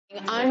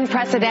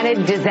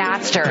Unprecedented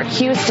disaster.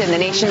 Houston, the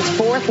nation's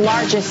fourth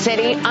largest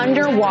city,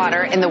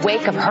 underwater in the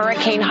wake of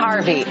Hurricane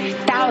Harvey.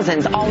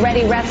 Thousands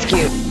already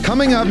rescued.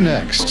 Coming up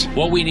next.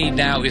 What we need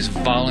now is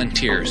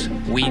volunteers.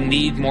 We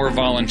need more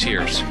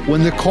volunteers.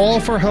 When the call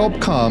for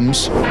help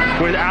comes.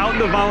 Without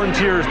the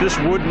volunteers, this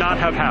would not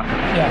have happened.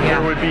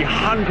 There would be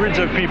hundreds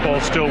of people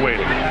still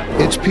waiting.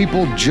 It's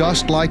people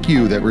just like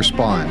you that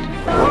respond.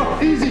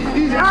 Easy,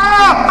 easy,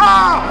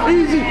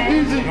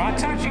 easy.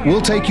 We'll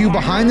take you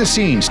behind the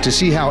scenes to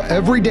see how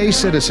everyday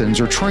citizens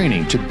are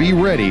training to be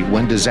ready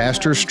when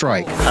disasters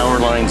strike. Power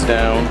lines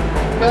down,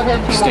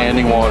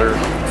 standing water,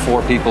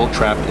 4 people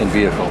trapped in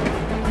vehicle.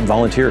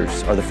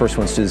 Volunteers are the first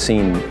ones to the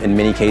scene in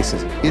many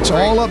cases. It's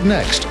all up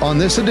next on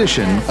this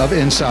edition of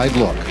Inside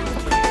Look.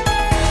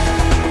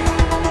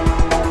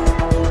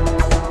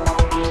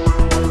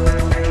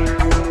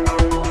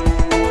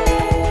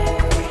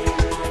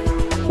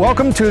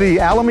 Welcome to the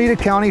Alameda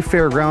County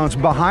Fairgrounds.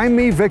 Behind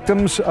me,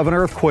 victims of an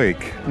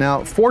earthquake.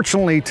 Now,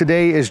 fortunately,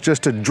 today is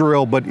just a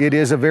drill, but it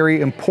is a very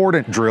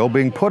important drill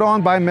being put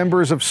on by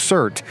members of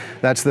CERT.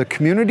 That's the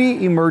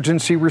Community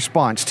Emergency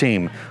Response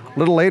Team. A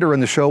little later in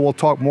the show, we'll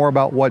talk more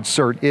about what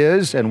CERT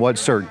is and what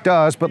CERT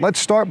does, but let's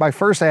start by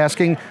first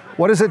asking,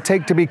 what does it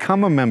take to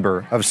become a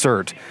member of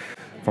CERT?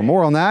 For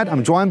more on that,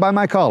 I'm joined by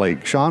my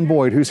colleague, Sean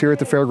Boyd, who's here at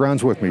the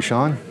fairgrounds with me.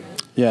 Sean?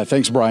 Yeah,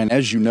 thanks, Brian.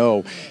 As you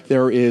know,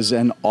 there is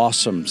an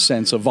awesome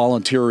sense of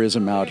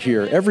volunteerism out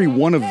here. Every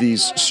one of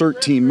these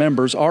CERT team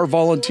members are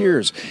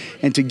volunteers.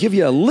 And to give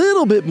you a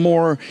little bit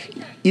more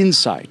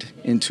insight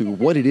into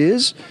what it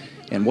is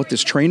and what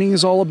this training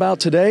is all about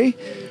today,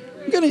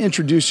 I'm going to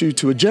introduce you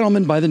to a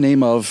gentleman by the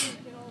name of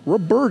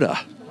Roberta.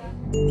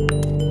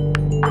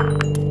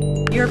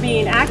 You're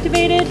being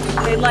activated.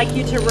 They'd like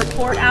you to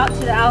report out to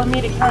the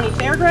Alameda County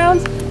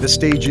Fairgrounds. The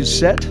stage is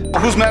set.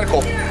 Who's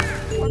medical?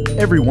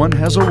 Everyone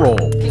has a role.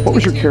 What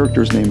was your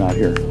character's name out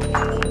here?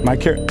 My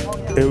character,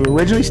 it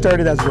originally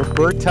started as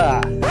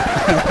Roberta.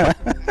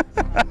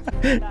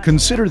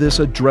 Consider this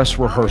a dress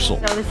rehearsal.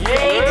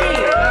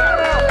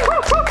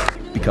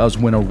 Because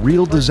when a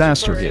real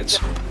disaster hits,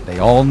 they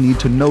all need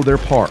to know their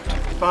part.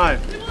 5,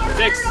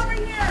 6,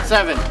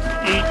 7, 8.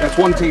 That's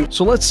one team.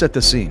 So let's set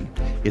the scene.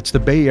 It's the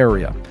Bay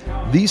Area.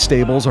 These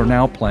stables are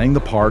now playing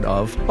the part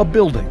of a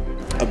building.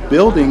 A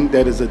building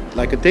that is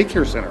like a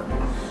daycare center.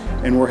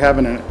 And we're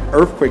having an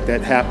earthquake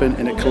that happened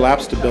and it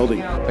collapsed the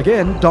building.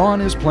 Again,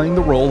 Dawn is playing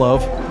the role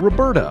of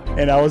Roberta.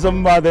 And I was a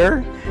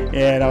mother,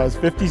 and I was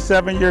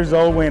 57 years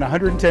old, weighing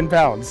 110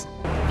 pounds.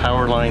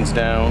 Power lines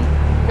down,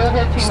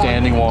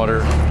 standing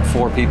water,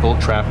 4 people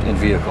trapped in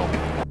vehicle.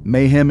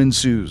 Mayhem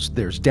ensues.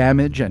 There's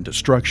damage and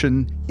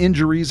destruction,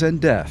 injuries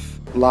and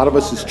death. A lot of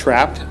us is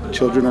trapped.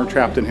 Children are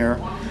trapped in here.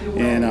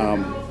 And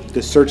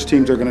the search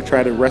teams are going to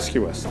try to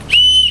rescue us.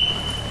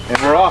 And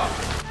we're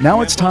off.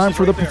 Now it's time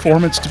for the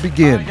performance to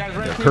begin.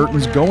 The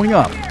curtain's going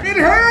up. It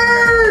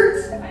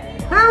hurts!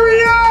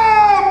 Hurry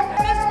up!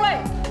 This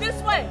way,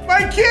 this way.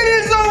 My kid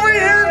is over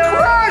here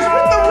crushed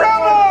with the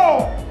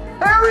rubble!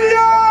 Hurry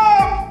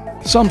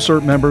up! Some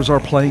CERT members are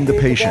playing the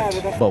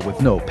patient, but with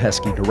no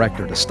pesky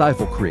director to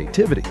stifle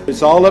creativity.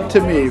 It's all up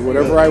to me,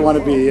 whatever I want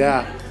to be,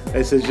 yeah.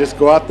 I said just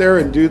go out there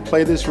and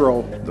play this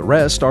role. The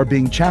rest are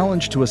being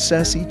challenged to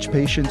assess each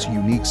patient's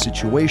unique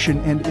situation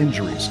and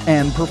injuries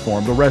and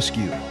perform the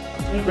rescue.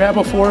 Grab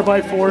a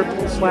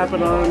 4x4, slap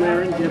it on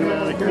there, and get it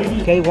out of here.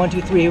 Okay, 1,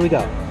 2, 3, here we go.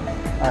 All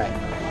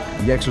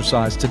right. The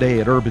exercise today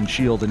at Urban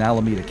Shield in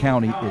Alameda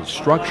County is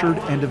structured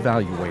and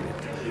evaluated.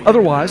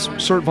 Otherwise,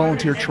 CERT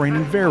volunteer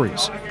training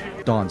varies.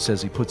 Don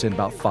says he puts in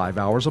about 5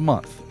 hours a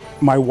month.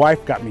 My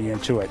wife got me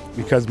into it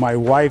because my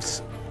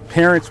wife's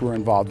parents were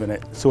involved in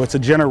it. So it's a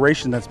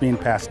generation that's being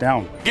passed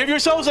down. Give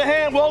yourselves a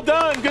hand. Well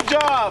done. Good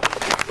job.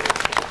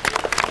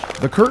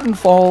 The curtain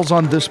falls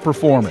on this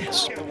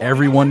performance.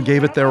 Everyone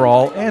gave it their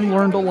all and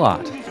learned a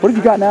lot. What have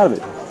you gotten out of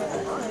it?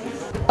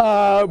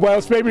 Well,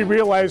 it's made me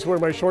realize where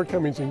my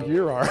shortcomings in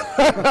gear are.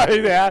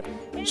 Yeah.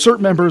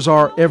 CERT members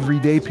are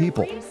everyday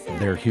people.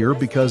 They're here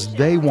because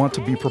they want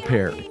to be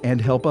prepared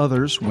and help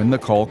others when the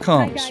call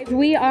comes.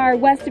 We are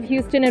west of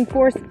Houston in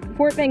Fort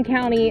Bend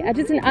County.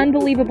 Just an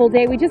unbelievable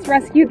day. We just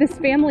rescued this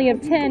family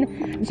of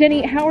 10.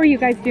 Jenny, how are you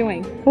guys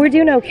doing? We're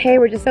doing okay.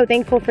 We're just so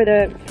thankful for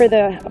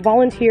the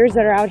volunteers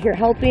that are out here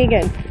helping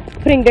and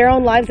putting their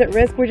own lives at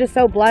risk. We're just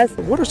so blessed.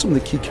 What are some of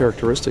the key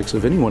characteristics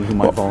of anyone who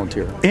might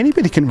volunteer?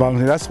 Anybody can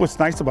volunteer. That's what's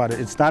nice about it.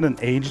 It's not an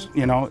age,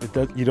 you know.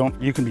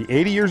 You can be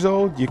 80 years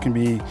old. You can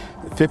be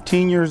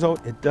 15 years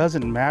old. It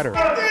doesn't matter.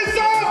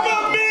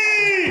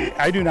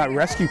 I do not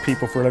rescue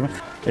people for a living.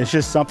 It's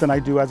just something I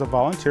do as a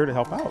volunteer to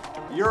help out.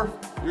 You're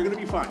gonna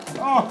be fine.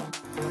 Oh.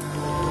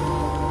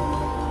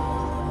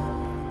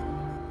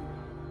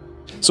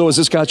 So has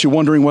this got you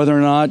wondering whether or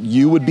not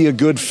you would be a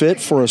good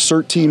fit for a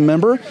CERT team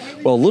member?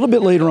 Well, a little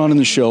bit later on in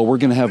the show, we're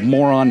going to have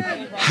more on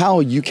how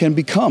you can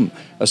become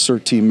a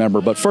CERT team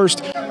member. But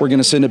first, we're going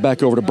to send it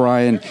back over to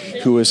Brian,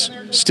 who is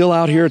still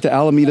out here at the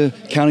Alameda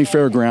County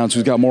Fairgrounds,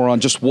 who's got more on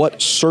just what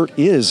CERT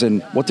is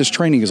and what this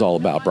training is all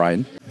about.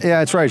 Brian? Yeah,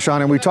 that's right,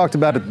 Sean. And we talked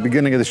about at the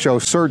beginning of the show,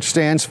 CERT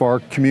stands for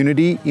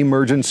Community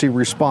Emergency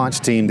Response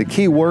Team. The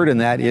key word in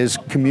that is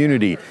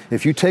community.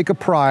 If you take a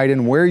pride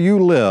in where you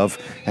live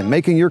and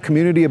making your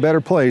community a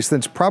better place, then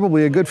it's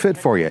probably a good fit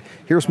for you.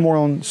 Here's more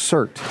on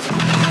CERT.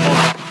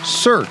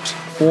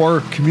 CERT,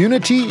 or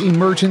Community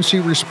Emergency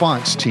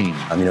Response Team.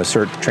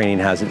 CERT training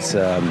has its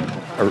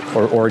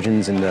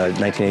origins in the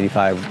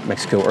 1985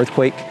 Mexico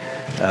earthquake,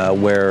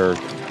 where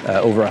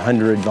over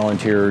 100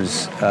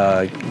 volunteers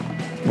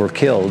were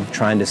killed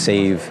trying to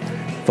save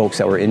folks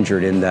that were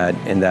injured in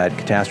that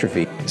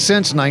catastrophe.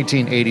 Since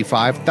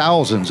 1985,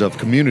 thousands of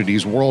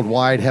communities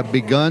worldwide have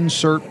begun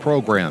CERT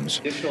programs.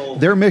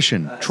 Their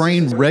mission,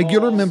 train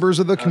regular members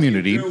of the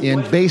community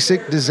in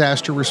basic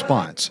disaster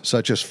response,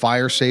 such as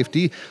fire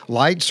safety,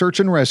 light search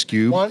and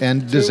rescue,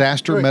 and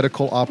disaster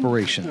medical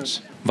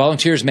operations.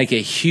 Volunteers make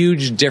a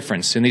huge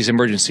difference in these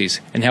emergencies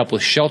and help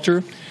with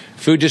shelter,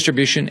 food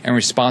distribution, and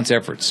response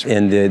efforts.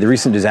 In the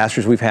recent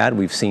disasters we've had,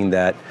 we've seen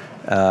that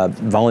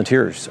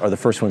volunteers are the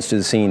first ones to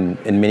the scene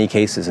in many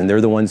cases, and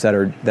they're the ones that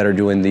are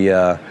doing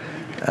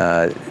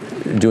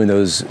doing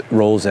those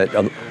roles that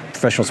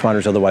professional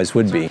responders otherwise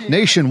would be.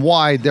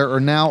 Nationwide, there are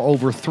now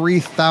over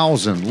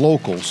 3,000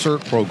 local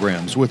CERT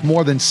programs with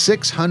more than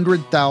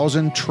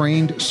 600,000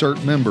 trained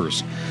CERT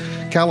members.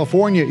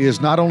 California is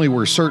not only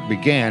where CERT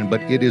began,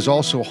 but it is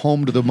also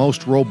home to the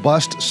most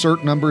robust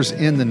CERT numbers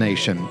in the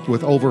nation,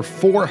 with over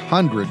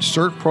 400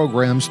 CERT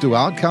programs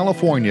throughout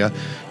California,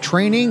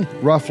 training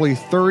roughly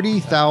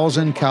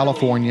 30,000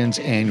 Californians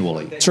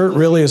annually. CERT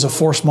really is a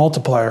force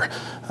multiplier.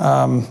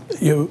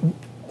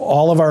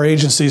 All of our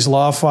agencies,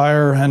 law,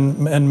 fire,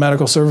 and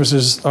medical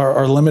services,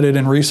 are limited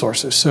in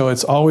resources, so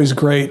it's always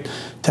great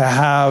to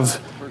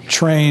have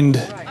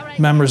trained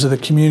members of the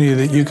community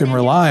that you can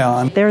rely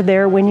on. They're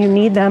there when you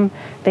need them.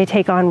 They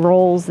take on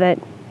roles that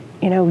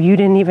you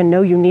didn't even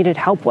know you needed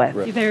help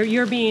with.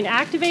 You're being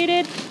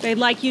activated. They'd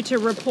like you to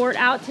report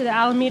out to the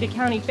Alameda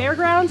County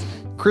Fairgrounds.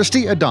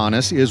 Christy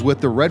Adonis is with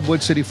the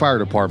Redwood City Fire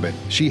Department.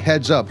 She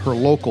heads up her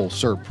local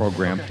CERT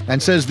program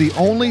and says the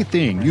only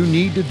thing you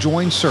need to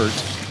join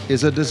CERT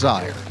is a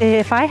desire.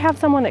 If I have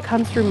someone that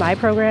comes through my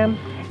program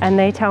and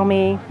they tell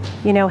me,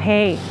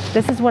 hey,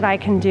 this is what I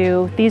can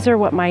do, these are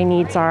what my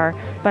needs are,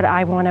 but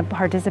I want to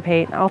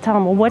participate, I'll tell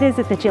them, well, what is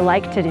it that you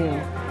like to do?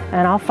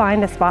 And I'll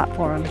find a spot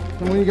for them.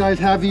 And when you guys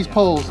have these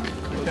poles,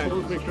 Okay,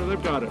 let's make sure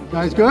they've got it.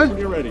 Guys good?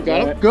 You're ready.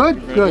 Got it?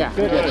 Good? Good. Yeah.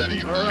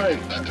 Good. All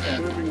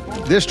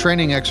right. This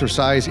training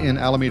exercise in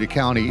Alameda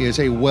County is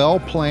a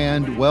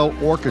well-planned,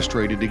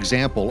 well-orchestrated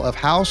example of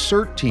how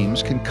CERT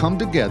teams can come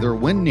together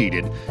when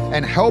needed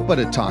and help at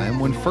a time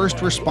when first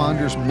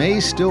responders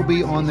may still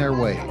be on their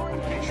way.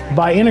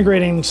 By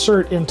integrating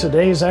CERT in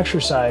today's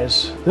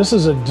exercise, this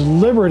is a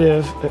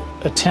deliberative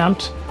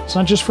attempt. It's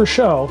not just for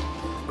show.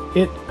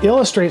 It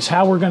illustrates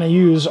how we're going to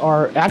use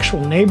our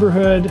actual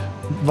neighborhood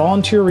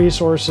volunteer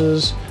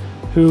resources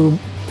who,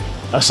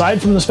 aside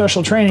from the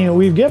special training that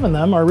we've given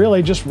them, are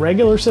really just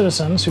regular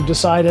citizens who've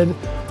decided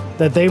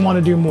that they want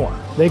to do more.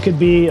 They could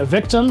be a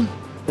victim,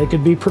 they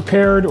could be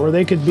prepared, or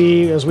they could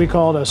be, as we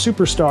call it, a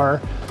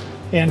superstar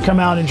and come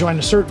out and join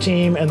the CERT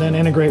team and then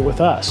integrate with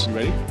us. You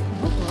ready?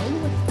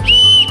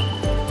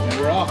 And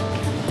we're off.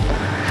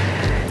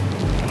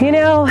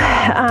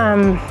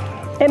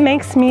 It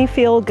makes me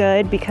feel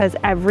good because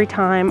every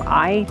time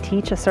I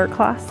teach a CERT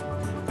class,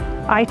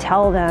 I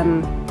tell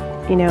them,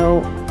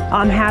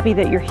 I'm happy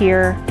that you're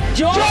here.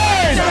 Join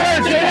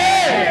CERT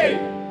today!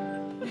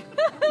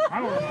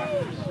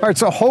 All right,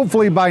 so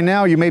hopefully by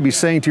now you may be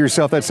saying to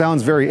yourself, that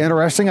sounds very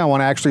interesting. I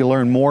want to actually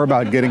learn more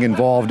about getting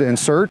involved in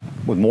CERT.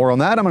 With more on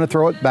that, I'm going to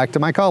throw it back to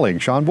my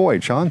colleague, Sean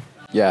Boyd. Sean?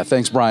 Yeah,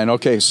 thanks, Brian.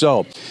 Okay,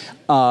 so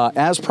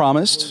as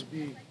promised,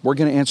 we're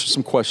going to answer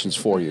some questions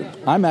for you.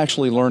 I'm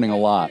actually learning a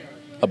lot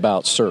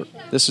about CERT.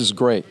 This is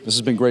great. This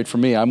has been great for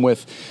me. I'm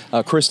with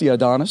Christy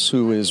Adonis,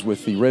 who is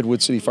with the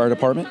Redwood City Fire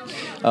Department.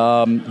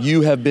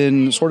 You have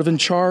been sort of in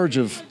charge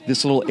of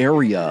this little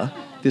area,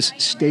 this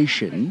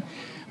station,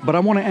 but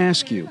I want to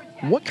ask you,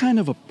 what kind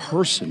of a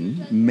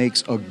person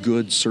makes a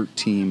good CERT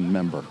team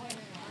member?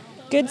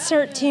 Good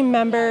CERT team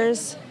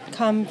members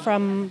come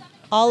from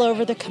all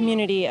over the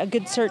community. A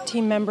good CERT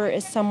team member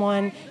is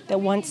someone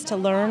that wants to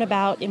learn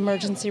about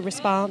emergency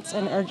response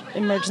and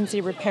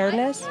emergency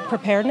preparedness.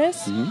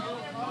 Mm-hmm.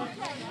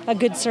 A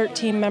good CERT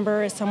team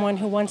member is someone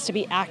who wants to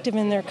be active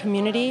in their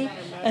community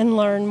and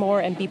learn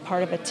more and be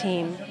part of a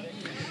team.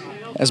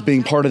 As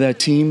being part of that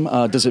team,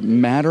 does it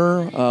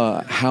matter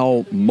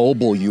how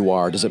mobile you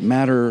are? Does it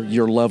matter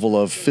your level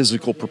of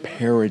physical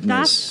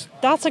preparedness?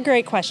 That's a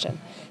great question.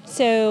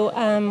 So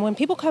when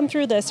people come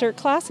through the CERT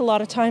class, a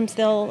lot of times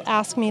they'll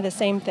ask me the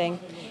same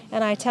thing.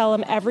 And I tell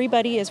them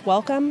everybody is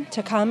welcome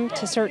to come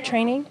to CERT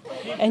training,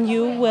 and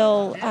you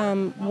will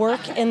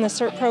work in the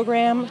CERT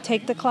program,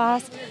 take the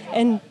class,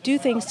 and do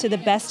things to the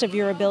best of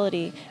your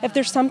ability. If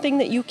there's something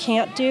that you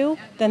can't do,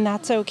 then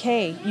that's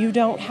okay. You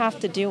don't have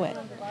to do it.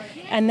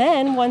 And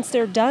then once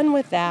they're done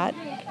with that,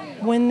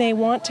 when they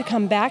want to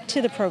come back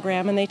to the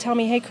program and they tell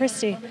me, hey,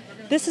 Christy,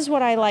 this is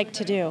what I like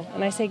to do.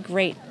 And I say,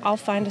 great, I'll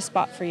find a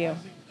spot for you.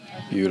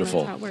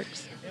 Beautiful. That's how it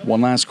works.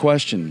 One last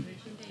question.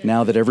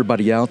 Now that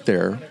everybody out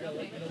there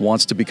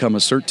wants to become a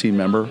CERT team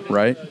member,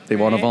 right? They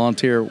want to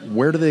volunteer.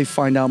 Where do they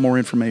find out more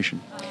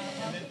information?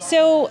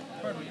 So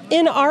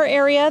in our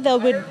area, they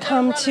would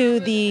come to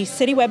the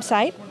city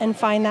website and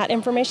find that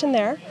information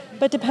there.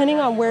 But depending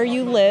on where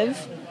you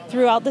live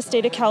throughout the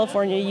state of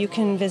California, you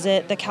can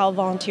visit the Cal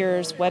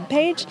Volunteers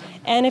webpage.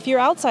 And if you're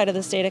outside of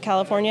the state of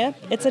California,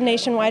 it's a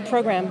nationwide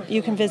program.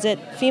 You can visit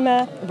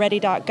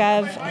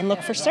FEMA-ready.gov and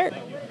look for CERT.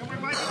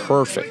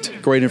 Perfect.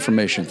 Great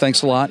information.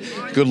 Thanks a lot.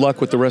 Good luck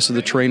with the rest of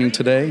the training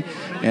today,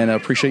 and I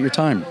appreciate your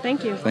time.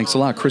 Thank you. Thanks a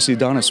lot. Chrissy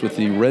Adonis with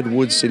the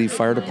Redwood City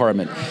Fire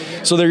Department.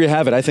 So there you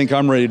have it. I think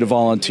I'm ready to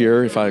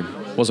volunteer. If I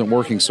wasn't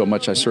working so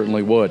much, I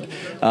certainly would.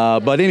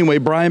 But anyway,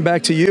 Brian,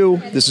 back to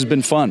you. This has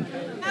been fun.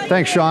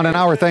 Thanks, Sean, and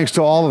our thanks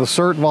to all of the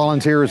CERT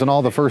volunteers and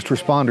all the first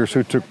responders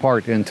who took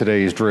part in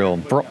today's drill.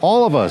 For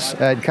all of us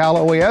at Cal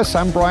OES,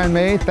 I'm Brian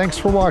May. Thanks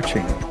for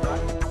watching.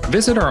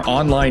 Visit our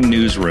online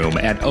newsroom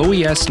at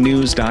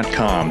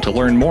oesnews.com to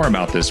learn more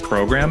about this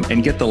program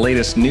and get the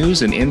latest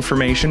news and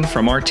information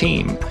from our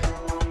team.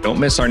 Don't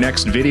miss our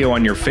next video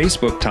on your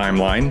Facebook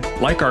timeline.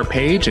 Like our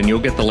page and you'll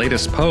get the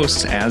latest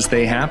posts as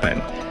they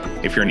happen.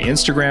 If you're an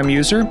Instagram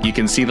user, you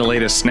can see the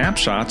latest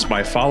snapshots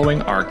by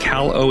following our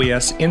Cal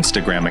OES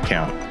Instagram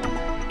account.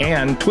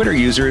 And Twitter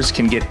users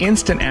can get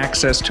instant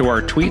access to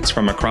our tweets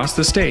from across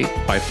the state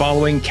by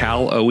following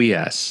Cal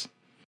OES.